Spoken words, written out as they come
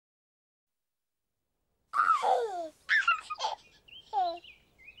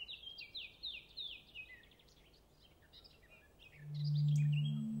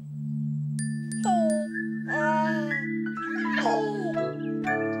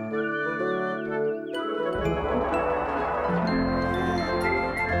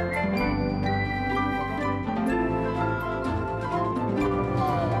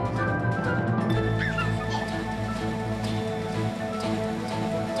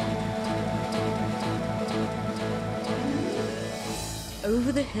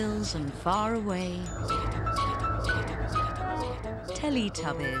Over the hills and far away,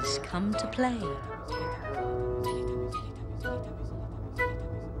 Teletubbies come to play.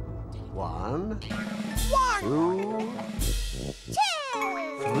 1, 2,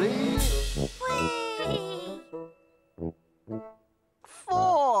 3,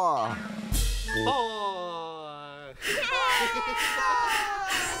 4.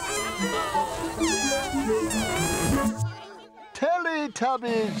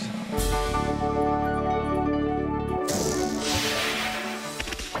 Teletubbies!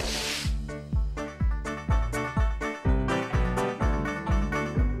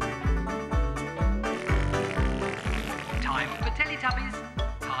 Time for Teletubbies.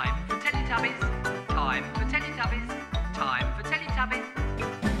 Time for Teletubbies. Time for Teletubbies. Time for Teletubbies.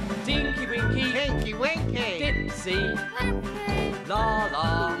 Tinky-Winky. Tinky-Winky. Dipsy.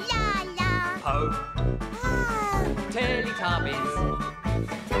 Laa-Laa. Laa-Laa. Po. Teletubbies.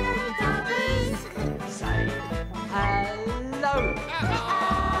 Teletubbies. Say hello.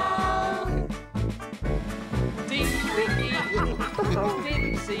 Tinky-Winky.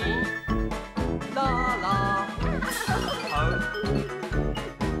 Dipsy. Laa-Laa. Po.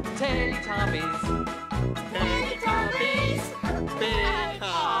 Teletubbies. Teletubbies. Big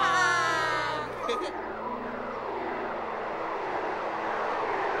hug.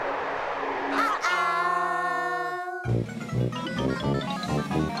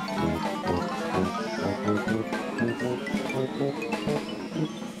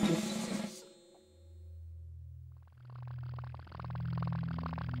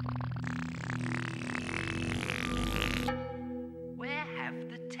 Where have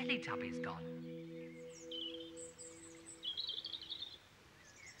the Teletubbies gone?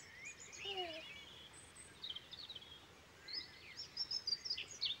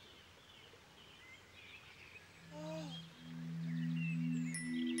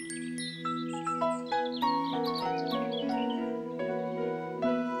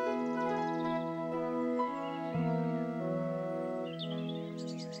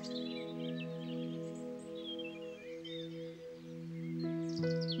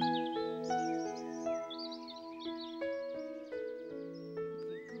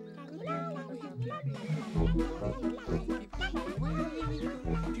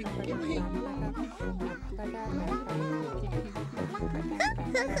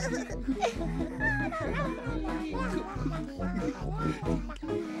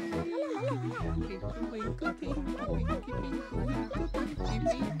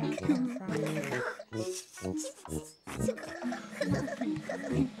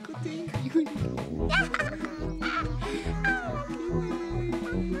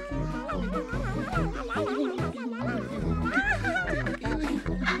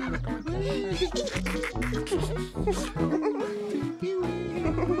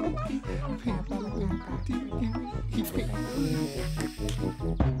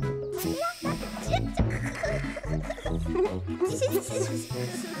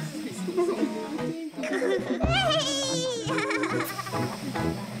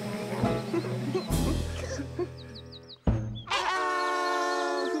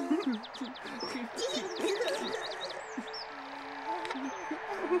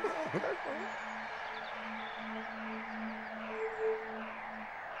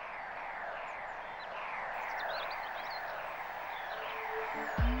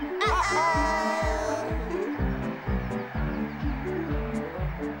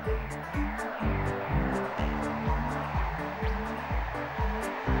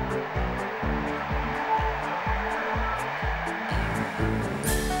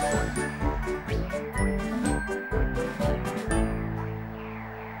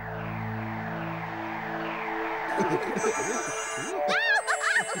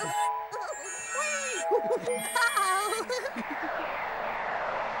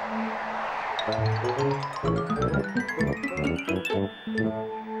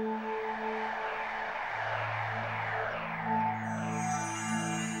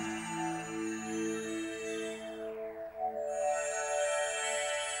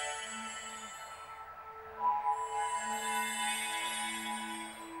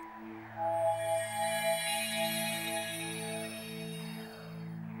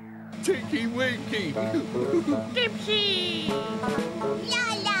 Tinky-Winky. Dipsy!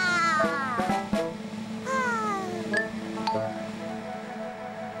 Laa-Laa!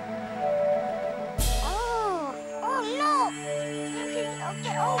 Oh no!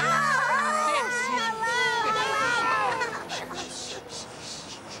 Okay, oh no!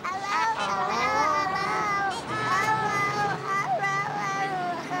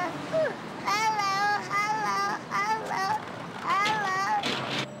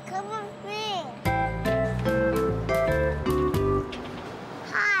 Come with me.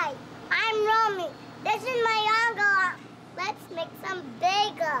 Hi, I'm Romy. This is my uncle. Let's make some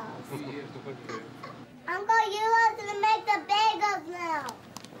bagels. Uncle, you are going to make the bagels now.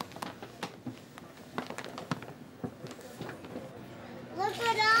 Look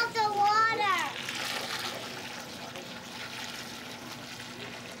at all the water.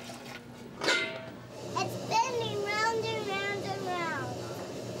 It's spinning round and round and round.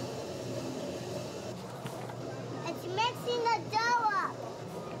 It's mixing the dough up.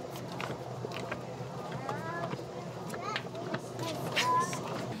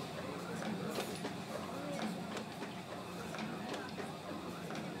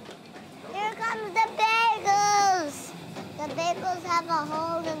 Here comes the bagels. The bagels have a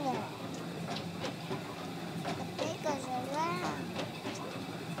hole in it. The bagels are round.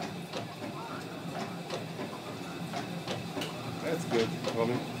 That's good,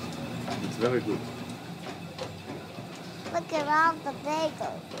 Romy. It's very good. Look at all the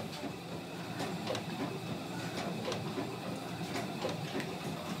bagels.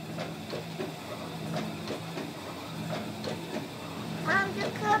 Time to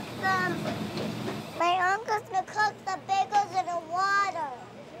cook them. My uncle's gonna cook the bagels in the water.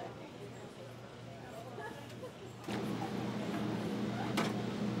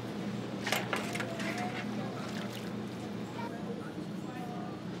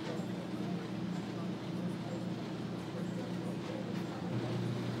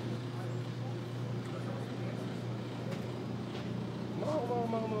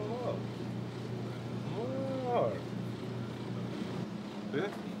 More. More. Yeah?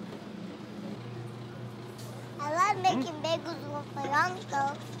 I love making bagels with my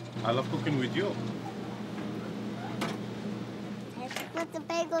uncle. I love cooking with you. Let's put the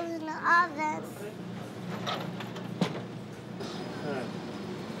bagels in the oven.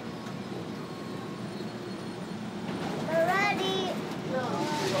 We're ready.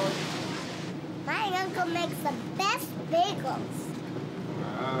 My uncle makes the best bagels.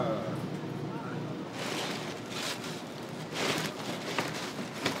 Ah.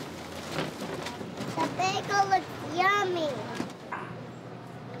 The bagel looks yummy.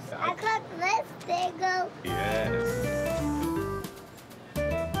 I cooked this bagel. Yes.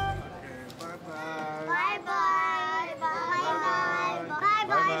 Bye-bye. Bye-bye. Bye-bye.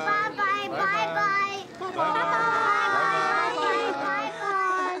 Bye-bye. Bye-bye. Bye-bye. Bye-bye.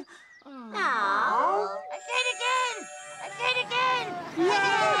 Oh.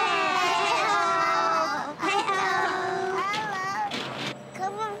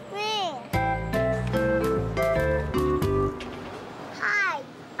 Come with me. Hi,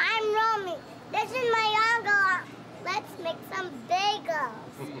 I'm Romy. This is my uncle. Let's make some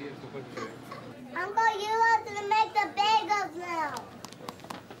bagels. Uncle, you are going to make the bagels now.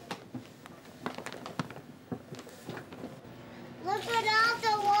 Look at all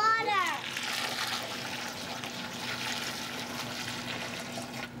the water.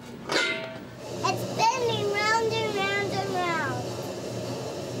 It's spinning round and round and round.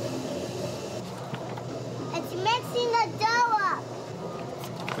 It's mixing the dough up.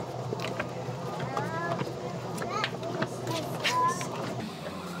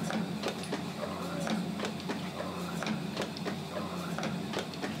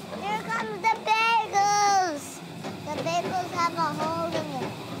 Here comes the bagels. The bagels have a hole in it.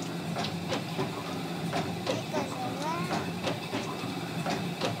 The bagels are round.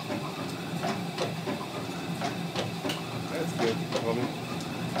 That's good, Romy.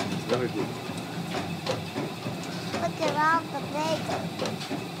 It's very good. Look at all the bagels.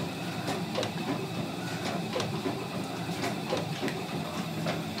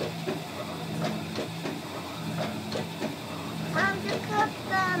 Time to cook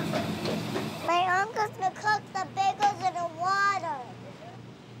them. My uncle's gonna cook the bagels in the water.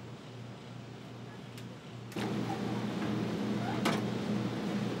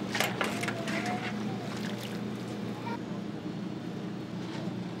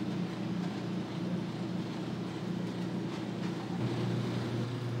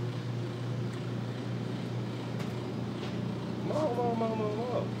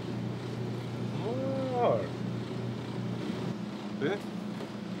 More. More. Yeah?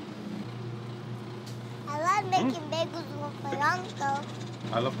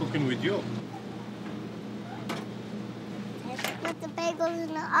 love cooking with you. Let's put the bagels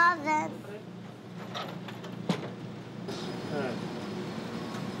in the oven.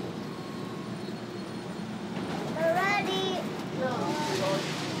 We're ready.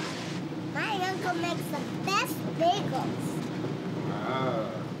 My uncle makes the best bagels. Ah.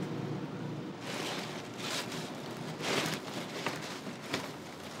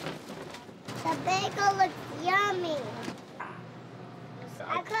 The bagel looks yummy.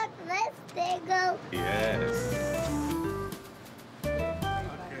 I cooked this bagel. Yes. Okay,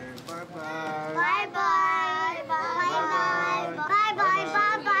 bye-bye. Bye-bye. Bye-bye. Bye-bye.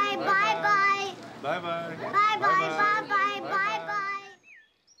 Bye-bye. Bye-bye. Bye-bye. Bye-bye. Bye-bye. Bye-bye.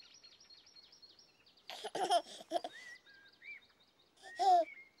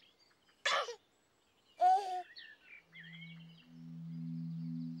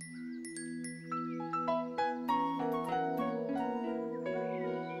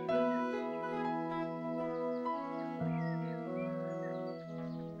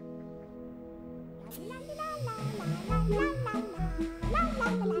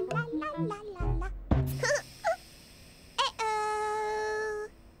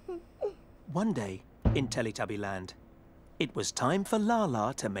 One day, in Teletubby Land, it was time for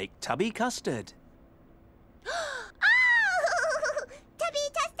Laa-Laa to make tubby custard. Oh! Tubby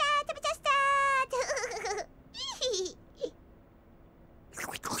custard! Tubby custard!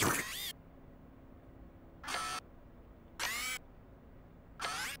 Tubby custard!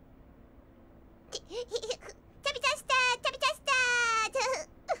 Tubby custard! Tubby custard! Tubby custard!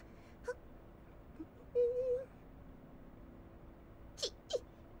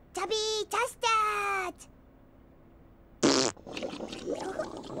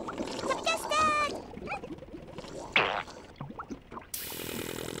 Tubby custard! Tubby custard! Tubby custard!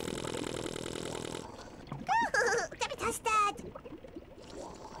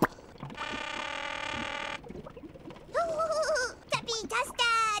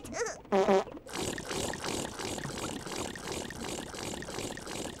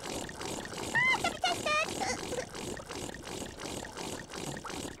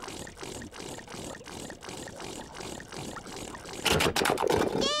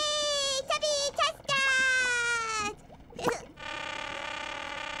 Yay! Tubby custard!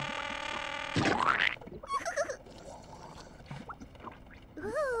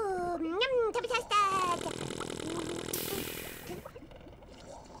 Ooh, tubby custard!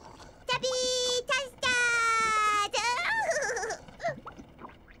 Tubby custard!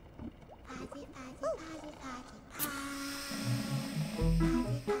 Party, party,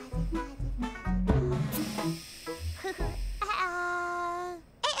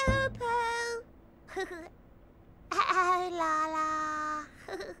 party, party, Laa-Laa.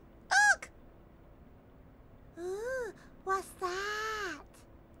 Look! Ooh, what's that?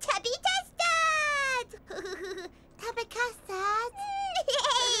 Tubby custard! Tubby custard?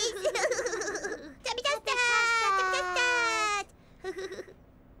 Yes! Tubby custard! Tubby custard!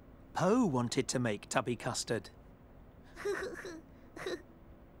 Poe wanted to make tubby custard.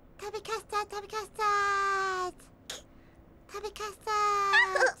 Tubby custard! Tubby custard! Tubby custard!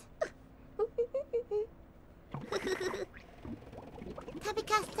 Tubby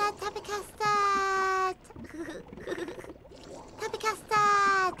custard! Tubby custard! Tubby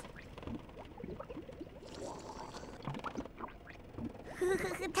custard!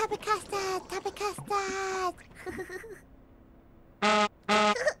 Tubby custard! Tubby custard!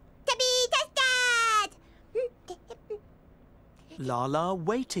 Tubby custard! Laa-Laa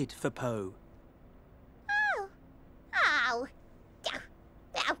waited for Poe. Oh! Oh!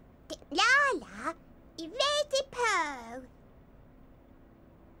 Laa-Laa, ready, Poe.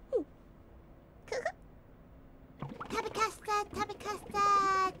 Tubby custard, tubby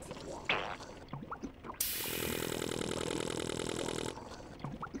custard.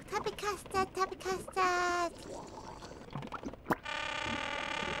 Tubby custard, tubby custard.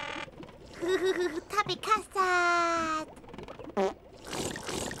 Tubby custard.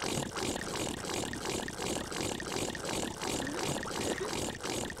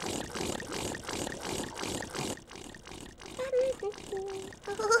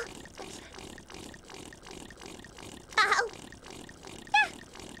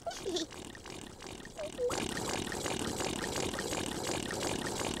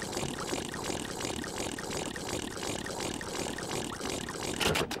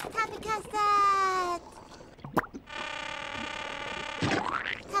 Tubby custard.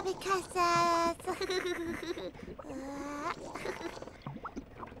 Tubby custard.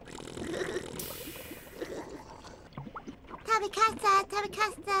 Tubby custard, tubby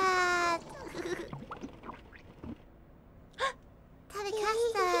custard. Tubby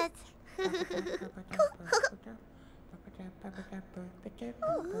custard.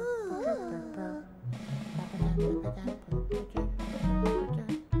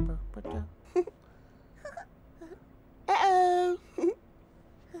 Uh-oh.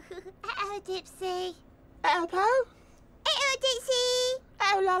 Uh-oh, Dipsy. Uh-oh, Po. Uh-oh, Dipsy.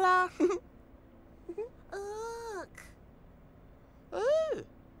 Uh-oh, Laa-Laa. Look. Ooh,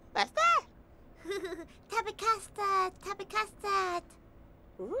 what's that? Tubby custard. Tubby custard.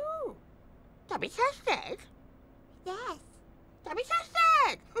 Ooh, tubby custard. Yes. Tubby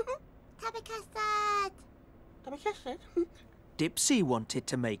custard. Tubby custard. Tubby custard. Dipsy wanted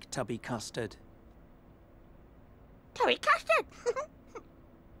to make tubby custard. Tubby custard.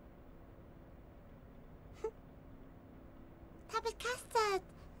 Tubby custard.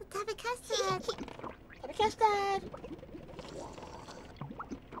 Tubby custard. Tubby custard.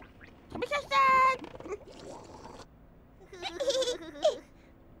 Tubby custard.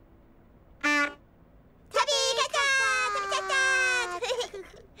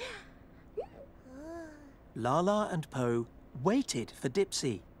 Laa-Laa and Po waited for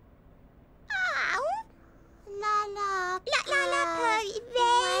Dipsy. Laa-Laa, Laa-Laa, wait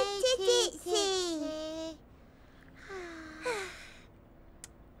to Dipsy.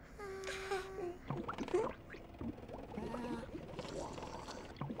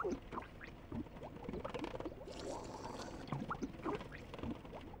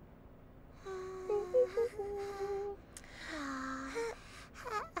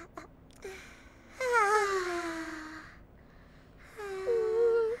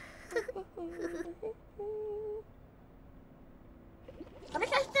 Tubby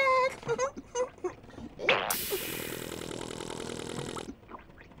custard.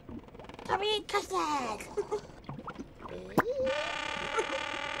 Tubby custard.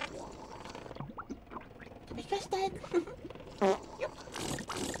 Tubby custard. Yup.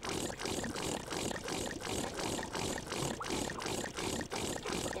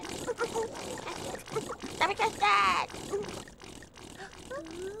 Tubby custard.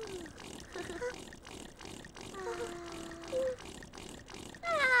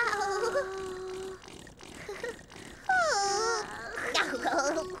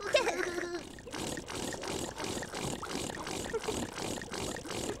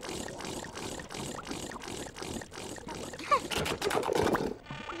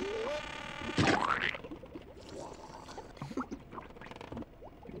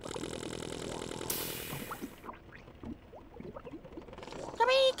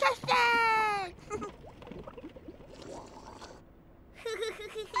 Tubby custard.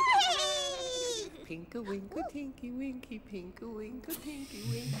 Pinka-Winka, Tinky-Winky, Pinka-Winka,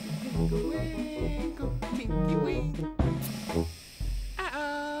 Tinky-Winky, Pinka-Winka, Tinky-Winky.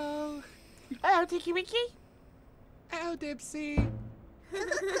 Uh-oh. Oh, Tinky-Winky. Oh, Dipsy.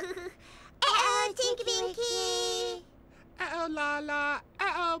 Oh, Tinky-Winky. Oh, Laa-Laa.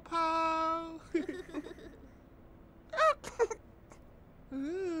 Oh, Po.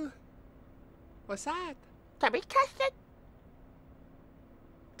 Ooh. What's that? Tubby custard.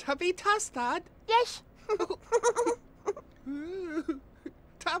 Tubby custard? Yes. Ooh.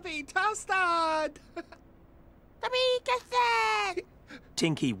 Tubby custard! Tubby custard.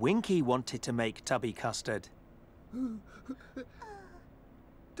 Tinky-Winky wanted to make tubby custard.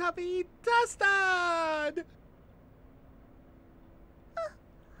 Tubby custard!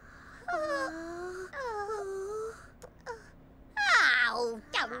 Oh,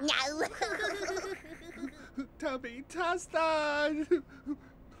 don't know. Tubby custard!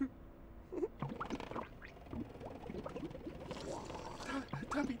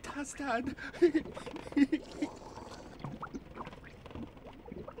 Tubby custard!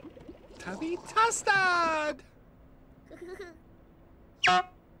 Tubby custard!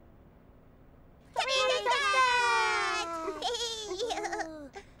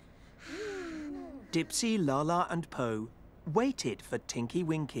 Dipsy, Laa-Laa and Po waited for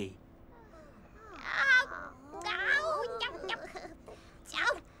Tinky-Winky.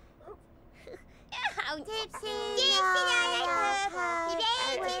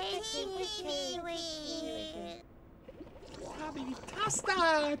 Tubby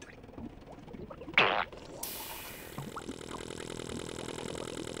custard!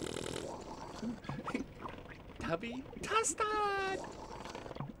 Tubby custard!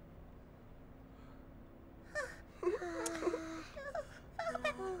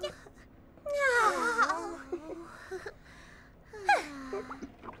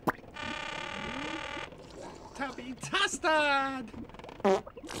 Tubby custard!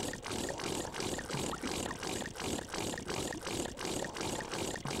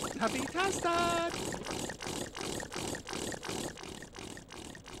 Tubby custard!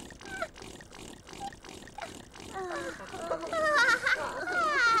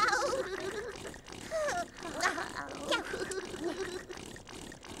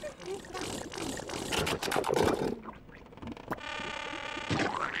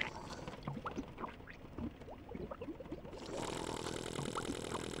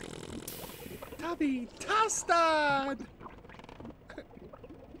 Tubby Tustard!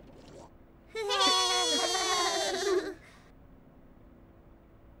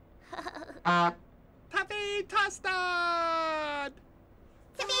 Tubby Tustard!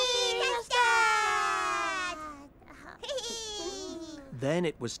 Then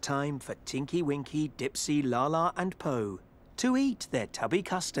it was time for Tinky-Winky, Dipsy, Laa-Laa and Po to eat their tubby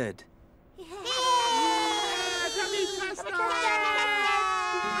custard.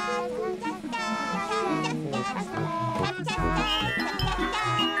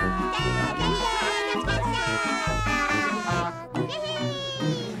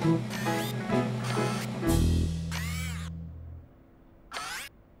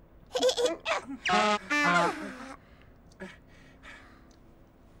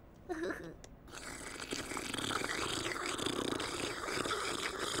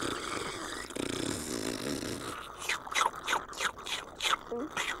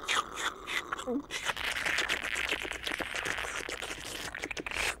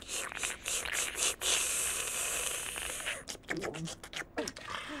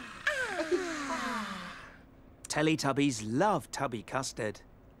 Tubby Teletubbies love tubby custard.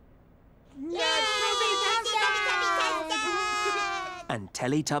 And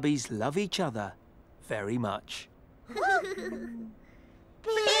Teletubbies love each other very much.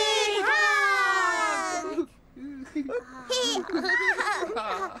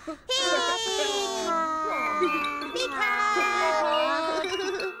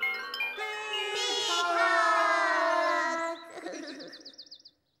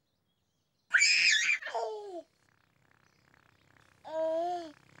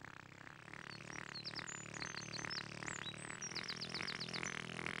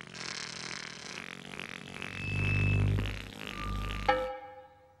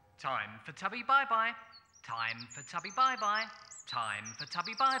 Time for Tubby bye-bye. Time for Tubby bye-bye. Time for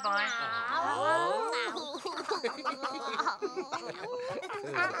Tubby bye-bye.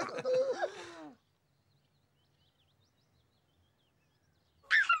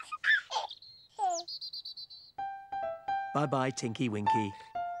 Bye-bye, Tinky-Winky.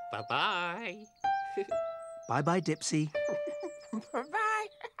 Bye-bye. Bye-bye, Dipsy. Bye-bye.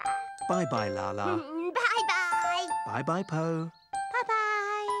 Bye-bye, Laa-Laa. Bye-bye. Bye-bye, Po. Bye-bye.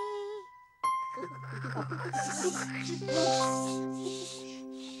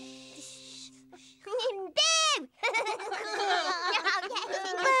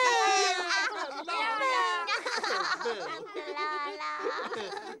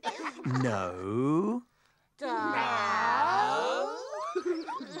 No.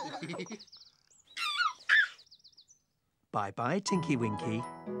 Bye-bye, Tinky-Winky.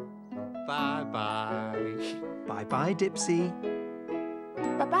 Bye-bye. Bye-bye, Dipsy.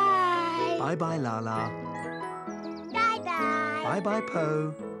 Bye-bye. Bye-bye, Laa-Laa. Bye-bye. Bye-bye,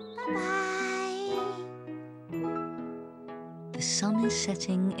 Po. Bye-bye. The sun is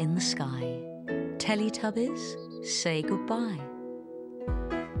setting in the sky. Teletubbies, say goodbye.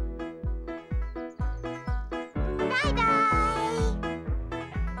 Bye-bye.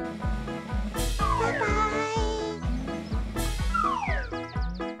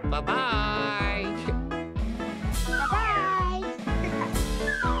 Bye-bye. Bye-bye. Bye-bye.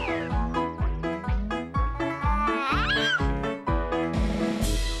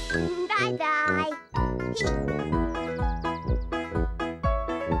 Bye-bye.